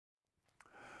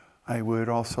I would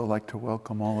also like to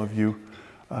welcome all of you.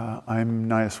 I'm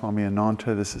Nayaswami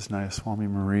Ananta. This is Nayaswami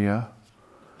Maria.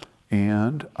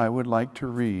 And I would like to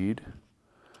read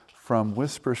from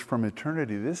Whispers from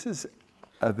Eternity. This is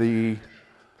a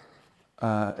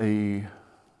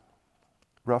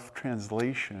rough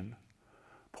translation,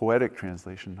 poetic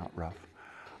translation, not rough,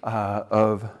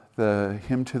 of the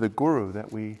hymn to the Guru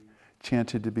that we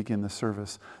chanted to begin the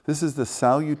service. This is the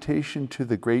salutation to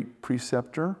the great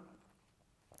preceptor,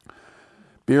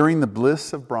 bearing the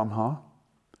bliss of Brahma,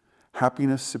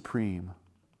 happiness supreme,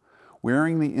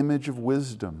 wearing the image of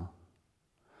wisdom,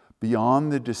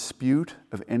 beyond the dispute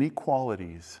of any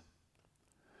qualities,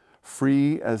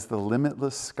 free as the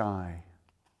limitless sky,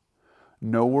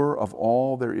 knower of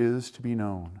all there is to be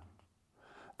known,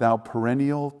 thou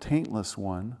perennial taintless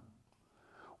one,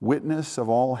 witness of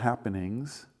all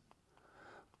happenings,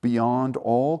 beyond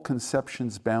all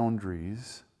conception's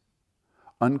boundaries,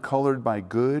 uncolored by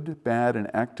good, bad, and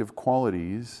active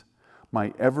qualities,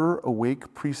 my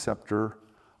ever-awake preceptor,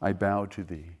 I bow to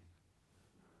thee.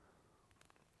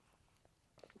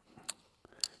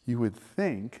 You would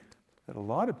think that a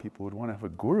lot of people would want to have a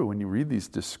guru when you read these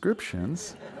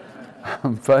descriptions,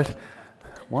 but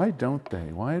why don't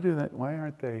they? Why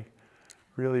aren't they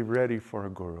really ready for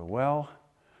a guru? Well,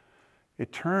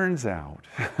 it turns out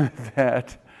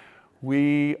that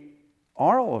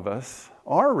all of us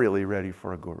are really ready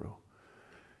for a guru.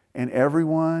 And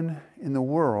everyone in the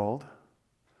world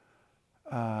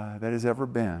that has ever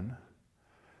been,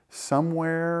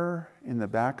 somewhere in the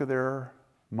back of their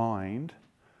mind,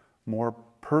 more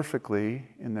perfectly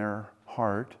in their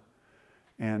heart,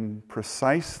 and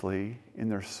precisely in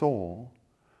their soul,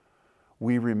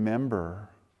 we remember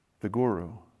the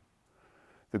Guru.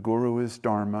 The Guru is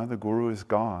Dharma, the Guru is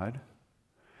God,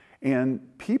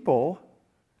 and people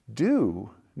do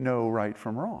know right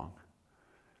from wrong.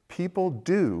 People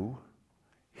do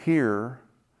hear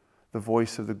the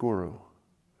voice of the Guru,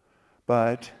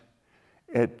 but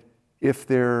if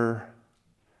they're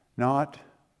not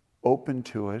open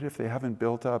to it, if they haven't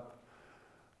built up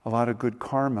a lot of good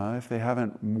karma, if they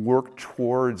haven't worked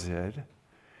towards it,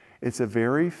 it's a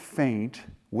very faint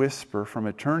whisper from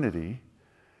eternity.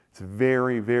 It's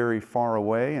very, very far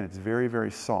away, and it's very,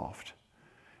 very soft.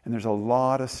 And there's a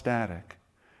lot of static.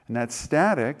 And that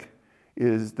static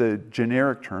is, the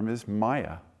generic term is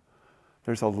Maya.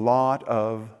 There's a lot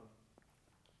of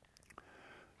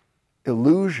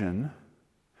illusion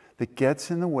that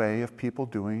gets in the way of people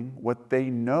doing what they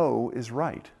know is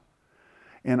right.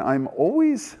 And I'm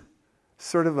always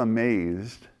sort of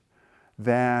amazed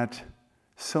that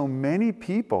so many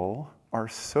people are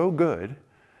so good,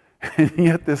 and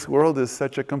yet this world is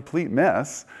such a complete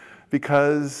mess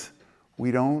because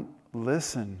we don't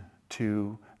listen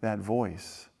to that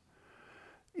voice.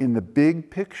 In the big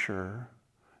picture,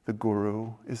 the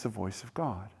Guru is the voice of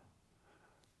God.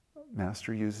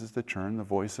 Master uses the term the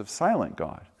voice of silent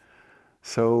God.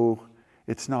 So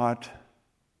it's not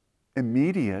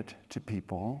immediate to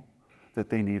people that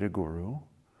they need a guru.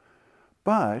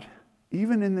 But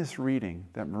even in this reading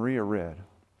that Maria read,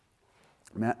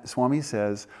 Swami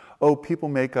says, people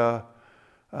make a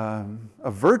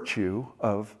virtue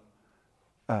of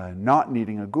not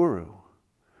needing a guru.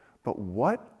 But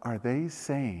what are they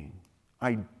saying?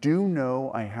 I do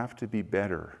know I have to be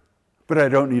better, but I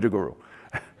don't need a guru.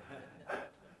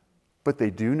 But they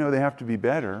do know they have to be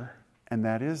better, and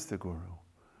that is the guru.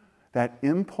 That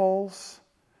impulse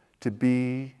to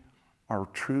be our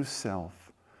true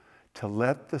self, to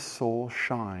let the soul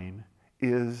shine,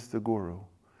 is the guru.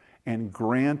 And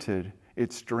granted,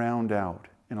 it's drowned out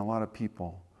in a lot of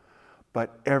people,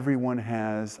 but everyone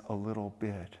has a little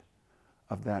bit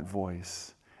of that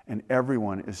voice, and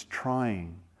everyone is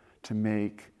trying to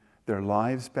make their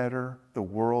lives better, the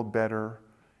world better,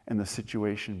 and the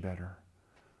situation better.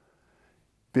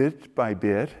 Bit,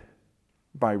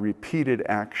 by repeated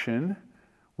action,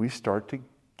 we start to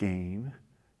gain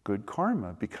good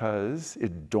karma, because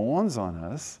it dawns on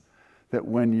us that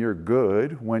when you're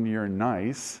good, when you're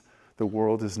nice, the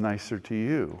world is nicer to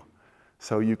you.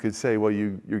 So you could say, well,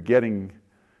 you're getting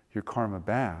your karma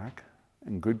back,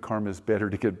 and good karma is better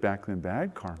to get back than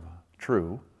bad karma.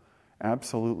 True,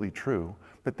 absolutely true,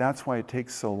 but that's why it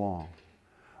takes so long.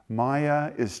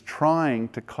 Maya is trying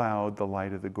to cloud the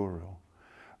light of the Guru.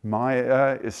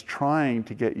 Maya is trying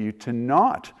to get you to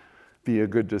not be a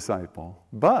good disciple.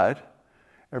 But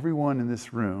everyone in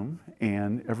this room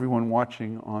and everyone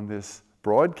watching on this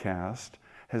broadcast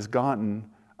has gotten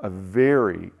a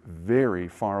very, very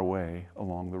far way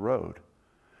along the road,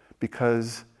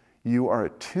 because you are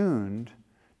attuned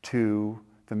to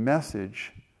the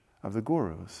message of the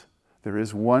gurus. There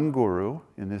is one guru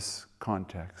in this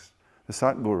context, the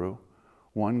Satguru,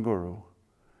 one guru,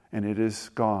 and it is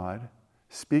God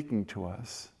speaking to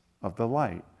us of the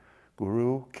light.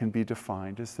 Guru can be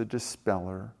defined as the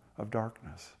dispeller of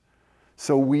darkness.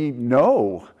 So we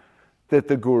know that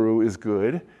the guru is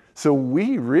good, so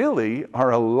we really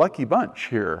are a lucky bunch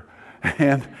here.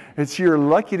 And you're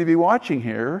lucky to be watching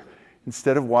here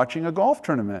instead of watching a golf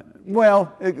tournament.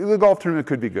 Well, the golf tournament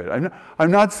could be good.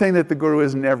 I'm not saying that the guru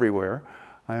isn't everywhere.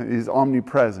 He's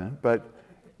omnipresent, but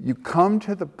you come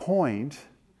to the point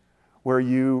where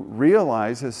you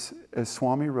realize, as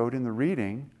Swami wrote in the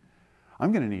reading,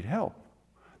 I'm going to need help.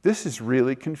 This is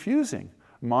really confusing.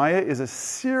 Maya is a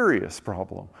serious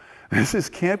problem. This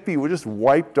can't be just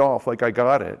wiped off like I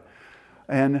got it.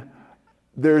 And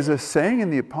there's a saying in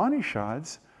the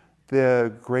Upanishads,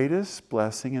 the greatest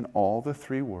blessing in all the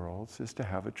three worlds is to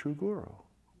have a true guru.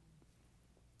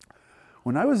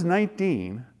 When I was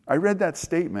 19, I read that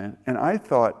statement and I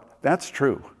thought, that's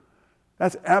true.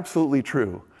 That's absolutely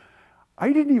true.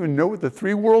 I didn't even know what the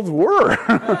three worlds were.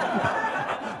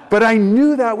 But I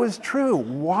knew that was true.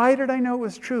 Why did I know it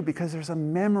was true? Because there's a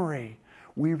memory.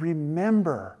 We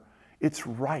remember. It's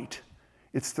right.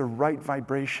 It's the right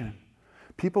vibration.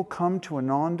 People come to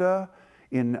Ananda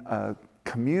in a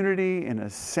community, in a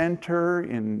center,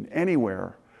 in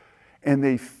anywhere, and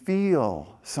they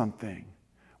feel something.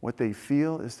 What they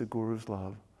feel is the Guru's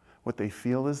love. What they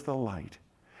feel is the light.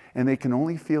 And they can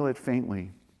only feel it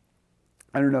faintly.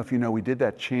 I don't know if you know, we did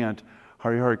that chant,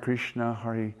 Hari Hari Krishna,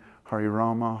 Hari Hari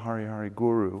Rama, Hari Hari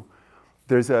Guru.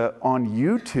 On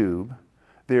YouTube,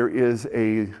 there is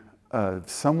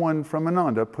someone from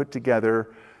Ananda put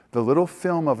together the little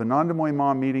film of Anandamoy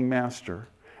Ma meeting Master,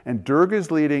 and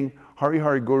Durga's leading Hari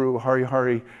Hari Guru, Hari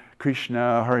Hari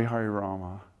Krishna, Hari Hari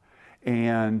Rama.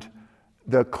 And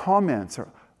the comments are,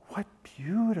 what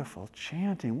beautiful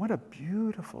chanting, what a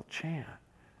beautiful chant.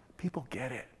 People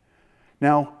get it.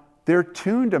 Now, they're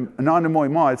tuned to Anandamoy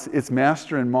Ma, it's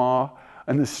Master and Ma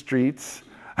on the streets.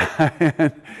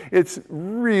 And it's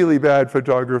really bad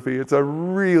photography. It's a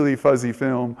really fuzzy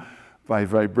film. My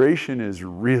vibration is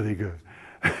really good.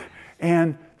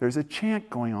 And there's a chant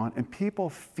going on, and people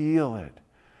feel it.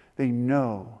 They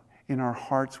know. In our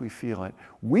hearts we feel it.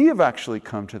 We have actually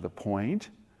come to the point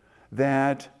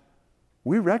that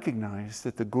we recognize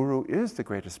that the Guru is the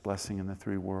greatest blessing in the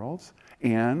three worlds,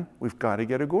 and we've got to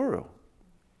get a Guru.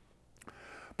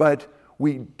 But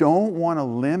we don't want to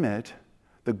limit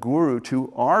the Guru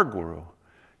to our Guru.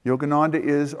 Yogananda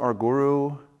is our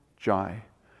Guru Jai.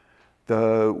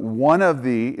 One of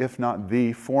the, if not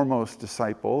the foremost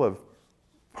disciple of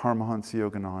Paramhansa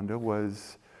Yogananda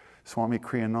was Swami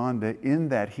Kriyananda, in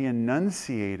that he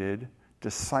enunciated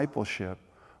discipleship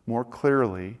more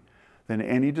clearly than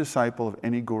any disciple of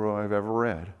any guru I've ever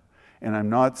read. And I'm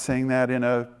not saying that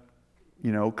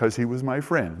because he was my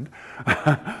friend.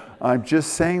 I'm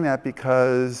just saying that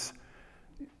because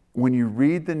when you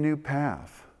read the New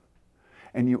Path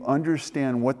and you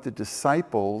understand what the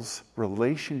disciple's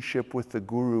relationship with the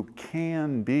guru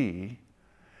can be,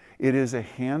 it is a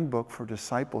handbook for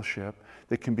discipleship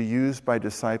that can be used by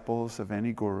disciples of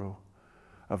any guru,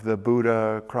 of the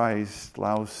Buddha, Christ,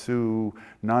 Lao Tzu,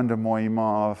 Nanda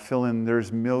Moyima, fill in,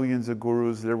 there's millions of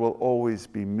gurus, there will always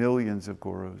be millions of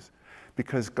gurus,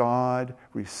 because God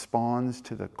responds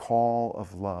to the call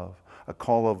of love. A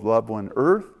call of love went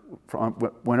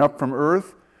up from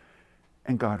earth,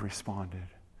 and God responded.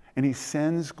 And he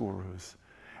sends gurus.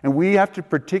 And we have to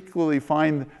particularly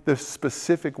find the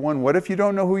specific one. What if you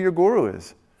don't know who your guru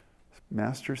is?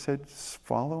 Master said,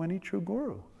 follow any true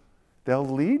guru. They'll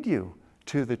lead you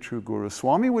to the true guru.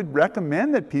 Swami would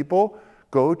recommend that people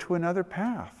go to another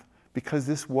path because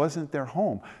this wasn't their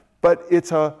home. But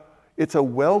it's a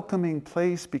welcoming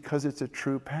place because it's a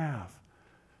true path.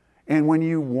 And when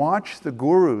you watch the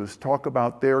gurus talk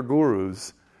about their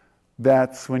gurus,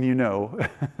 that's when you know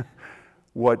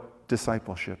what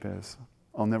discipleship is.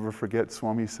 I'll never forget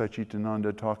Swami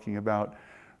Satchitananda talking about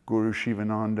Guru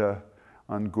Shivananda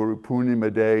on Guru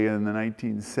Purnima Day in the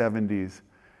 1970s.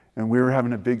 And we were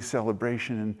having a big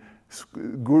celebration, and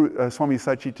Swami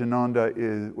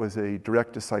Satchitananda was a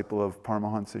direct disciple of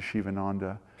Paramhansa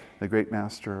Shivananda, the great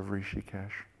master of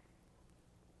Rishikesh.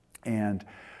 And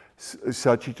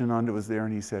Satchitananda was there,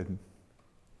 and he said,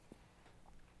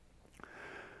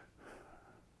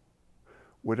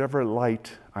 whatever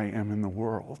light I am in the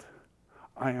world,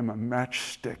 I am a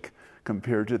matchstick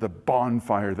compared to the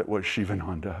bonfire that was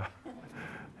Shivananda.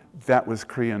 That was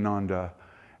Kriyananda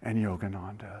and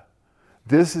Yogananda.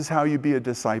 This is how you be a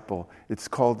disciple. It's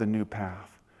called the New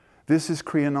Path. This is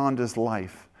Kriyananda's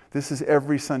life. This is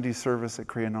every Sunday service that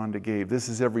Kriyananda gave. This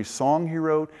is every song he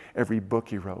wrote, every book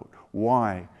he wrote.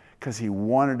 Why? Because he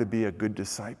wanted to be a good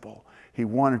disciple. He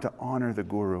wanted to honor the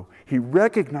Guru. He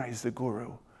recognized the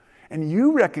Guru. And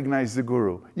you recognize the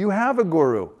Guru. You have a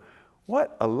Guru.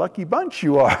 What a lucky bunch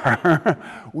you are.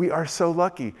 We are so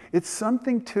lucky. It's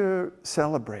something to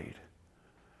celebrate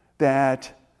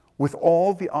that with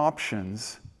all the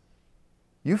options,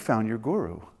 you found your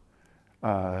Guru.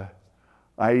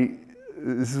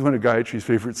 This is one of Gayatri's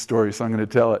favorite stories, so I'm going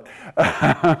to tell it.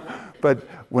 But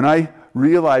when I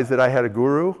realized that I had a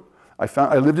Guru,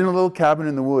 I lived in a little cabin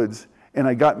in the woods, and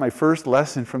I got my first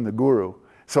lesson from the Guru.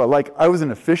 So I was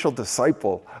an official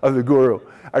disciple of the Guru.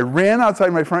 I ran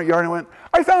outside my front yard and went,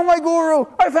 I found my Guru!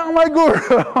 I found my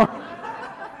Guru!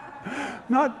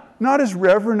 Not as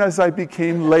reverent as I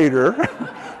became later,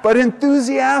 but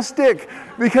enthusiastic,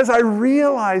 because I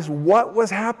realized what was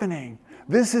happening.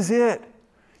 This is it.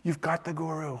 You've got the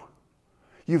Guru.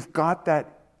 You've got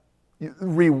that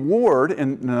reward.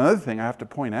 And another thing I have to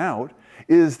point out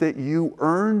is that you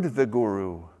earned the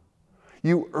Guru.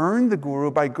 You earned the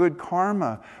Guru by good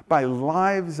karma, by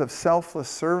lives of selfless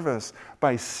service,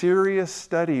 by serious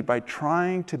study, by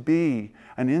trying to be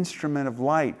an instrument of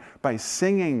light, by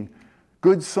singing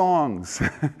good songs,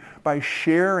 by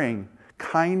sharing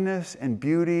kindness and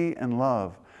beauty and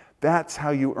love. That's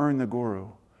how you earn the Guru.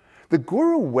 The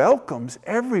Guru welcomes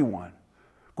everyone.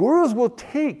 Gurus will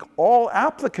take all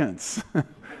applicants.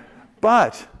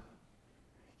 But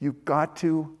you've got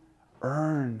to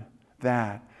earn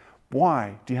that.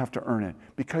 Why do you have to earn it?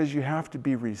 Because you have to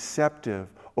be receptive.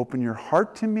 Open your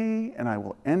heart to me, and I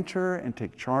will enter and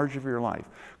take charge of your life.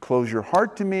 Close your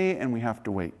heart to me, and we have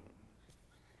to wait.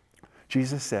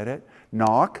 Jesus said it.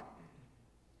 Knock,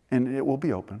 and it will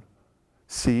be open.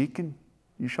 Seek, and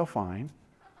you shall find.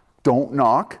 Don't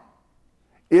knock.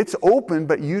 It's open,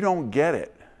 but you don't get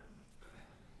it.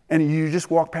 And you just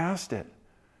walk past it.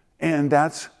 And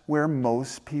that's where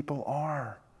most people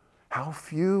are. How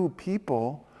few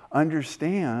people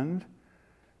understand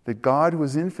that God who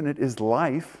is infinite is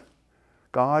life.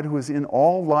 God who is in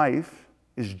all life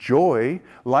is joy.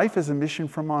 Life is a mission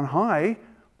from on high.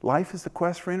 Life is the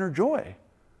quest for inner joy.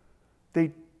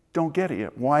 They don't get it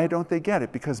yet. Why don't they get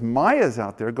it? Because Maya's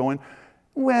out there going,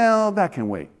 well, that can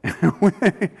wait.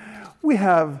 We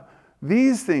have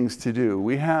these things to do.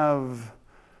 We have,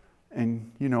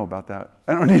 and you know about that.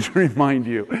 I don't need to remind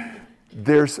you.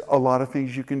 There's a lot of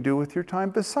things you can do with your time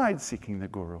besides seeking the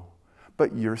Guru.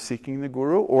 But you're seeking the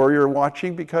Guru, or you're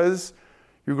watching because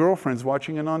your girlfriend's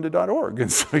watching Ananda.org,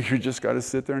 and so you just got to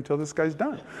sit there until this guy's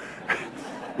done.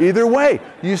 Either way,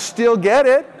 you still get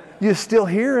it, you still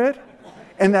hear it,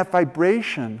 and that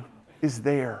vibration is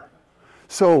there.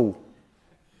 So,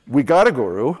 we got a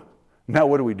Guru, now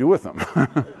what do we do with them?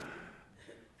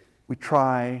 We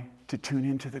try to tune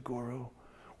into the Guru.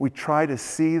 We try to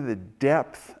see the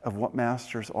depth of what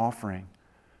Master's offering.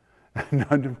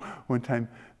 One time,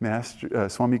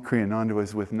 Swami Kriyananda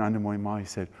was with Nandamoy Ma. He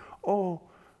said, oh,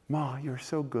 Ma, you're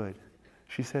so good.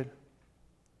 She said,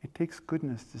 it takes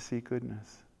goodness to see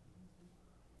goodness.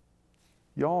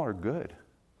 Y'all are good.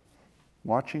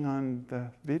 Watching on the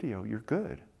video, you're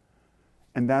good.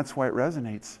 And that's why it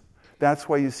resonates. That's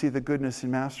why you see the goodness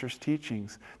in Master's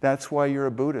teachings. That's why you're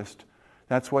a Buddhist.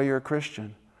 That's why you're a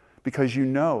Christian. Because you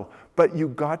know. But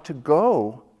you've got to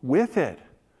go with it.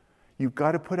 You've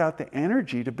got to put out the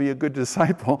energy to be a good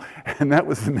disciple. And that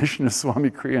was the mission of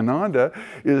Swami Kriyananda,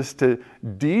 is to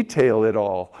detail it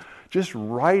all. Just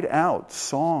write out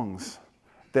songs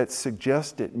that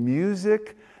suggest it.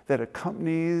 Music that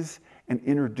accompanies and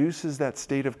introduces that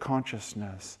state of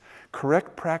consciousness.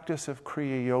 Correct practice of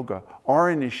Kriya Yoga, our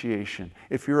initiation.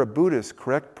 If you're a Buddhist,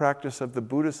 correct practice of the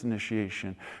Buddhist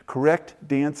initiation. Correct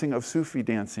dancing of Sufi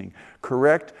dancing.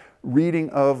 Correct reading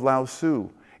of Lao Tzu.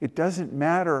 It doesn't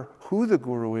matter who the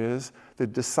Guru is. The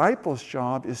disciple's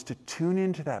job is to tune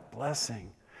into that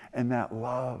blessing and that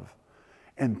love.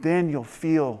 And then you'll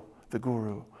feel the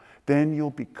Guru. Then you'll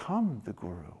become the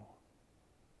Guru.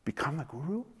 Become the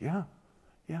Guru? Yeah.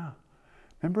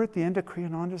 Remember at the end of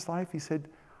Kriyananda's life, he said,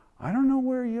 I don't know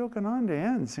where Yogananda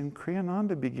ends and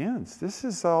Kriyananda begins. This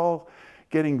is all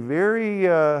getting very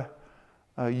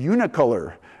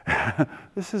unicolor.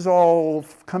 This is all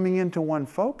coming into one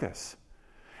focus.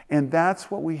 And that's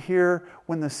what we hear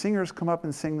when the singers come up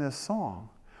and sing this song.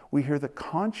 We hear the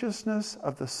consciousness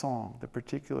of the song, the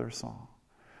particular song.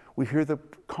 We hear the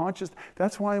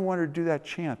that's why I wanted to do that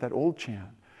chant, that old chant.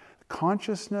 The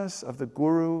consciousness of the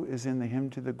Guru is in the hymn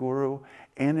to the Guru,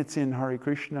 and it's in Hare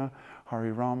Krishna,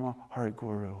 Hare Rama, Hare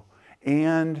Guru.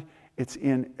 And it's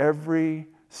in every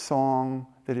song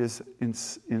that is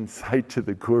in sight to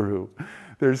the Guru.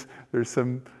 There's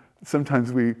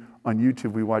sometimes on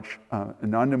YouTube we watch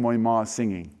Ananda Ma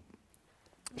singing.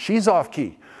 She's off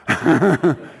key.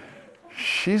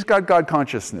 She's got God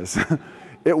consciousness.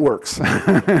 It works.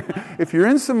 If you're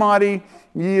in samadhi,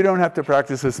 you don't have to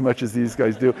practice as much as these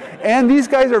guys do. And these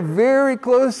guys are very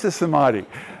close to samadhi.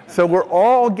 So we're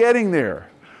all getting there.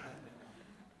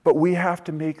 But we have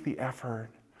to make the effort.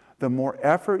 The more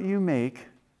effort you make,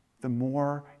 the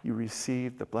more you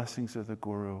receive the blessings of the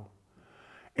Guru.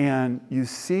 And you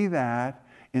see that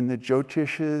in the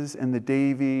Jyotishes and the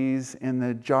Devis and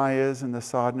the Jayas and the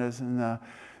Sadhanas and the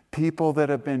people that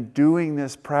have been doing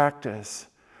this practice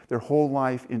their whole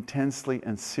life intensely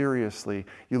and seriously.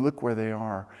 You look where they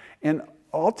are. And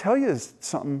I'll tell you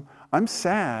something, I'm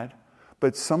sad,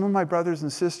 but some of my brothers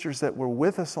and sisters that were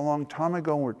with us a long time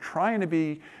ago and were trying to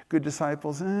be good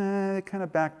disciples, they kind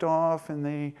of backed off and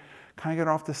they kind of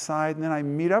got off the side. And then I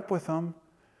meet up with them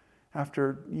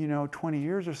after, 20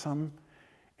 years or something,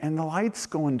 and the light's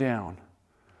going down.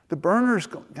 The burner's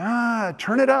going,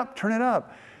 turn it up, turn it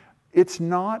up. It's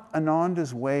not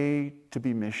Ananda's way to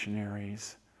be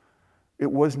missionaries.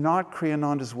 It was not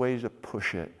Kriyananda's way to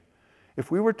push it.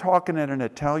 If we were talking at an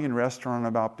Italian restaurant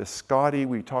about biscotti,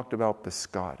 we talked about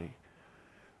biscotti.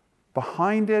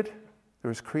 Behind it, there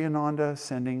was Kriyananda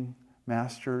sending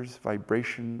masters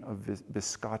vibration of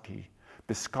biscotti.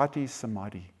 Biscotti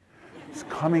samadhi. It's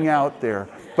coming out there.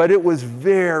 But it was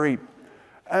very...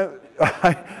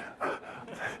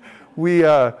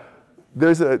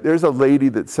 there's a lady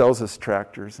that sells us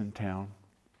tractors in town.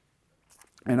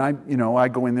 And I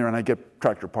go in there and I get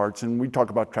tractor parts and we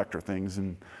talk about tractor things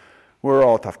and we're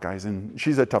all tough guys and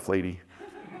she's a tough lady.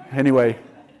 Anyway,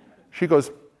 she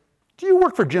goes, "Do you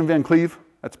work for Jim Van Cleve?"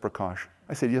 That's Prakash.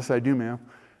 I said, "Yes, I do, ma'am."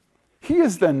 "He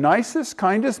is the nicest,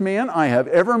 kindest man I have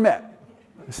ever met."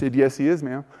 I said, "Yes, he is,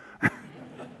 ma'am."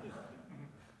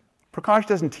 Prakash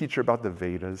doesn't teach her about the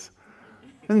Vedas.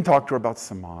 Doesn't talk to her about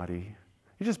samadhi.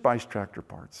 He just buys tractor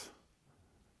parts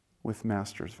with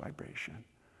master's vibration.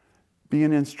 Be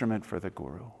an instrument for the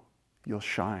Guru. You'll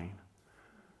shine.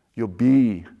 You'll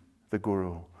be the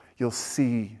Guru. You'll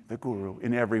see the Guru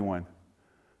in everyone.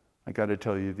 I got to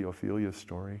tell you the Ophelia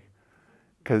story.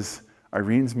 Because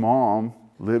Irene's mom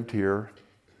lived here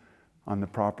on the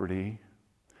property.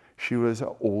 She was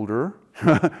older.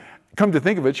 Come to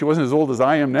think of it, she wasn't as old as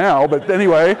I am now. But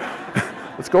anyway,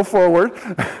 let's go forward.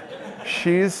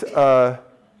 She's a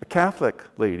Catholic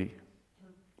lady.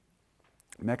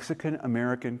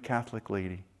 Mexican-American Catholic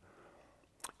lady.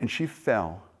 And she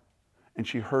fell and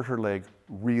she hurt her leg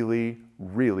really,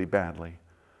 really badly.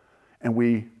 And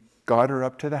we got her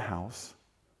up to the house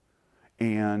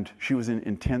and she was in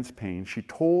intense pain. She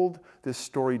told this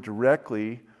story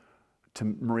directly to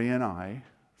Maria and I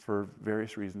for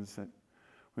various reasons that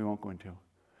we won't go into.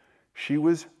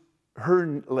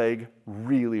 Her leg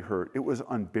really hurt. It was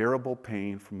unbearable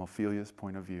pain from Ophelia's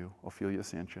point of view, Ophelia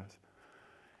Sanchez.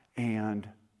 And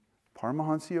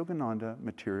Paramhansa Yogananda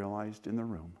materialized in the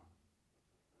room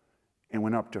and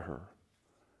went up to her.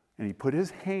 And he put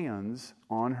his hands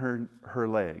on her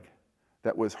leg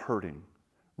that was hurting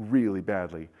really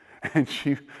badly. And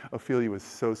Ophelia was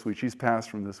so sweet. She's passed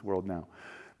from this world now.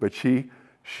 But she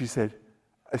said,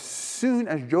 as soon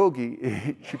as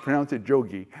Jogi, she pronounced it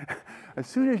Jogi, as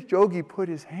soon as Jogi put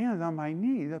his hands on my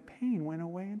knee, the pain went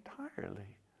away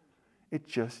entirely. It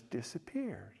just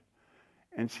disappeared.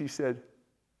 And she said,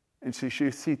 and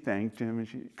she thanked him,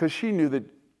 because she knew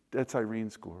that's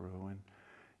Irene's Guru,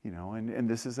 and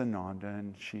this is Ananda,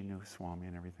 and she knew Swami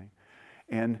and everything.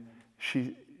 And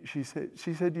she said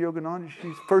to Yogananda,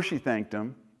 first she thanked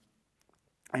him,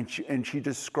 and she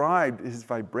described his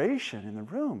vibration in the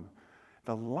room,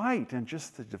 the light and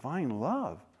just the divine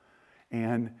love.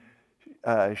 And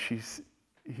she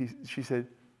said,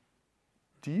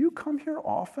 "Do you come here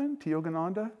often to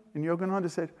Yogananda?" And Yogananda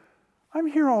said, "I'm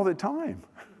here all the time."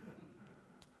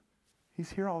 He's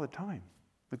here all the time.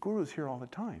 The Guru's here all the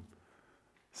time.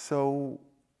 So,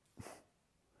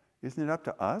 isn't it up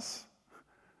to us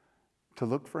to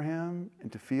look for him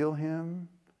and to feel him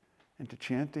and to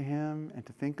chant to him and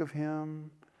to think of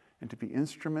him and to be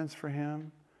instruments for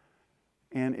him?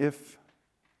 And if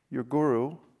your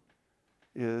Guru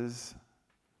is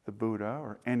the Buddha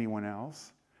or anyone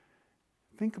else,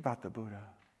 think about the Buddha.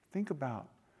 Think about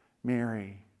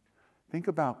Mary. Think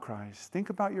about Christ. Think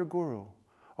about your Guru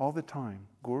all the time.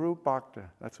 Guru Bhakta,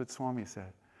 that's what Swami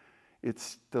said.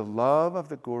 It's the love of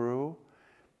the Guru,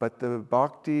 but the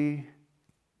Bhakti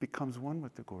becomes one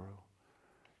with the Guru.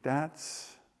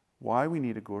 That's why we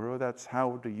need a Guru. That's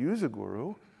how to use a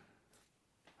Guru.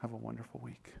 Have a wonderful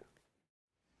week.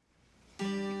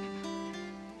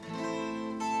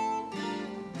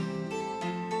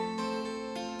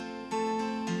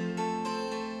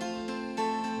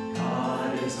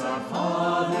 our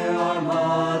Father, our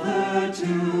Mother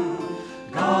too.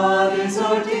 God is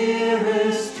our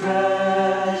dearest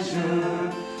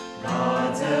treasure.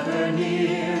 God's ever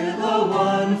near, the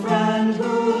one friend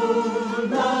who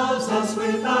loves us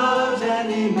without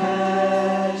any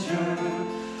measure.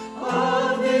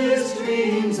 Of his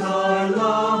dreams our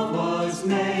love was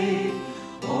made,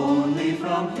 only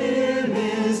from him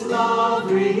is love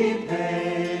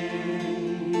repaid.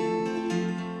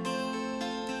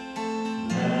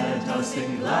 Let us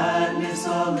in gladness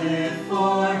all live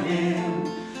for him,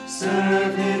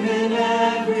 serve him in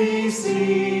every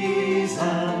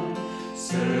season,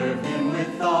 serve him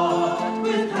with thought,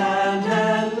 with hand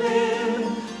and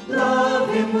limb, love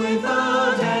him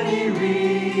without any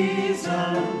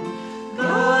reason.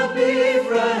 God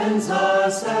befriends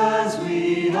us as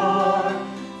we are,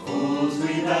 fools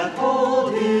we that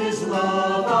hold his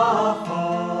love afar.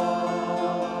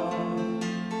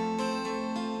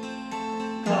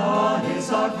 God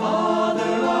is our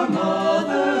Father, our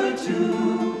Mother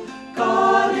too.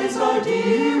 God is our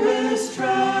dearest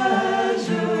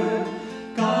treasure.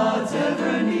 God's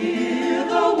ever near,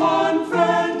 the one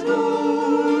friend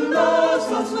who loves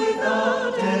us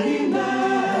without any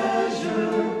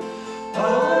measure.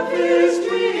 Of his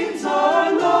dreams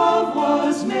our love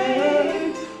was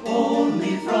made,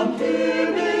 only from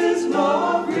him is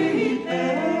love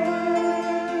repaid.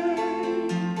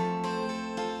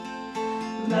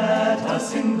 Let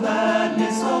us in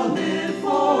gladness all live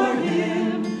for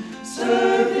him,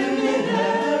 serve him in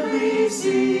every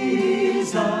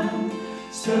season,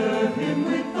 serve him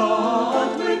with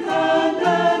thought, with hand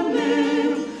and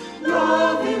limb,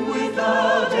 love him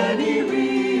without any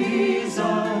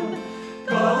reason.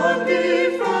 God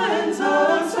befriends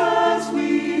us as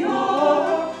we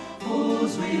are,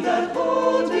 fools we that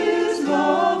hold his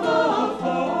love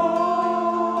afar.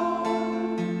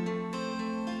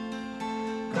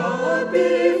 God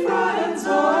befriends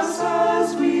us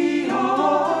as we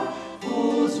are,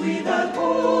 fools we that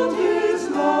hold his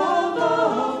love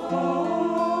afar.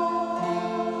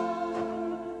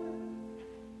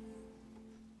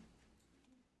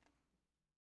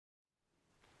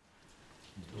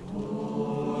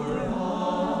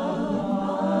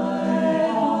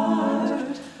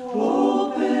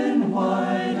 Open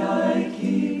wide I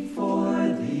keep for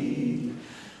thee,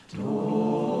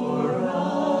 door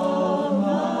of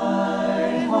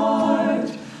my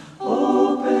heart.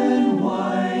 Open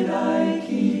wide I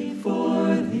keep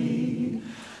for thee.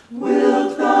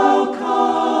 Wilt thou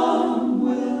come,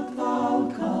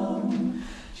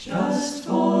 just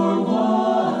for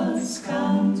once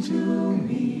come to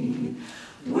me?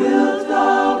 Wilt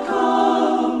thou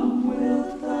come,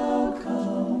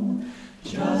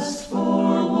 just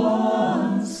for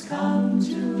once come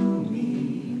to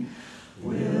me?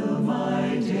 Will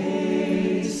my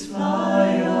days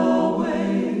fly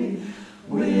away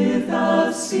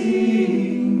without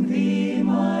seeing thee,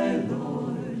 my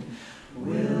Lord?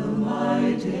 Will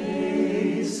my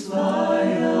days fly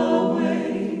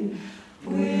away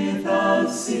without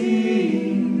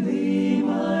seeing thee,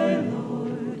 my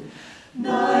Lord?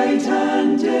 Night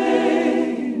and day,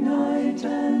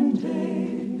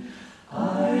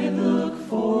 I look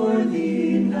for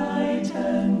thee night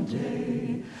and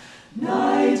day.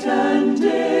 Night and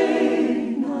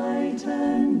day,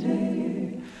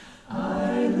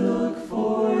 I look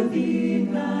for thee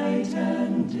night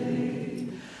and day.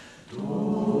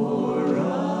 Door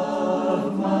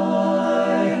of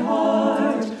my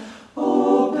heart,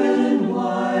 open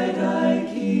wide I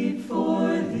keep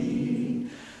for thee.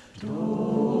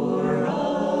 Door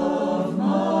of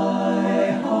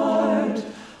my heart,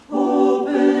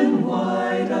 open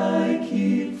wide I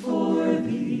keep for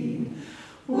thee.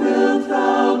 Wilt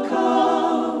thou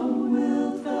come,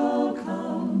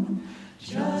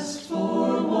 just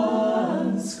for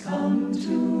once come to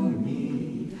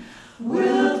me?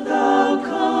 Wilt thou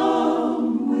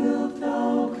come,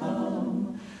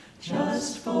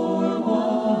 just for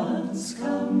once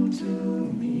come to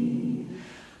me?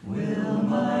 Will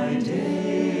my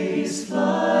days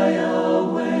fly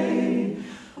away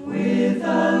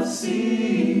without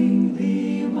seeing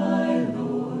thee, my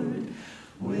Lord?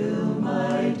 Will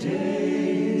my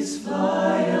days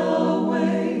fly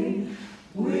away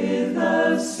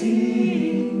without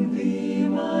seeing thee,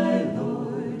 my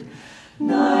Lord?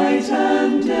 Night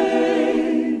and day,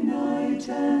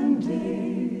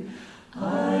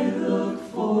 I look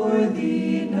for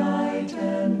thee night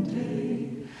and day.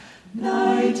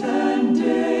 Night and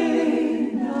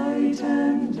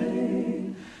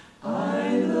day,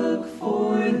 I look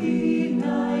for thee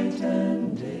night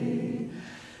and day.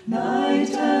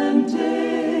 Night and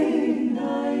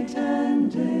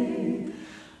day,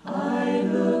 I I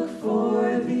look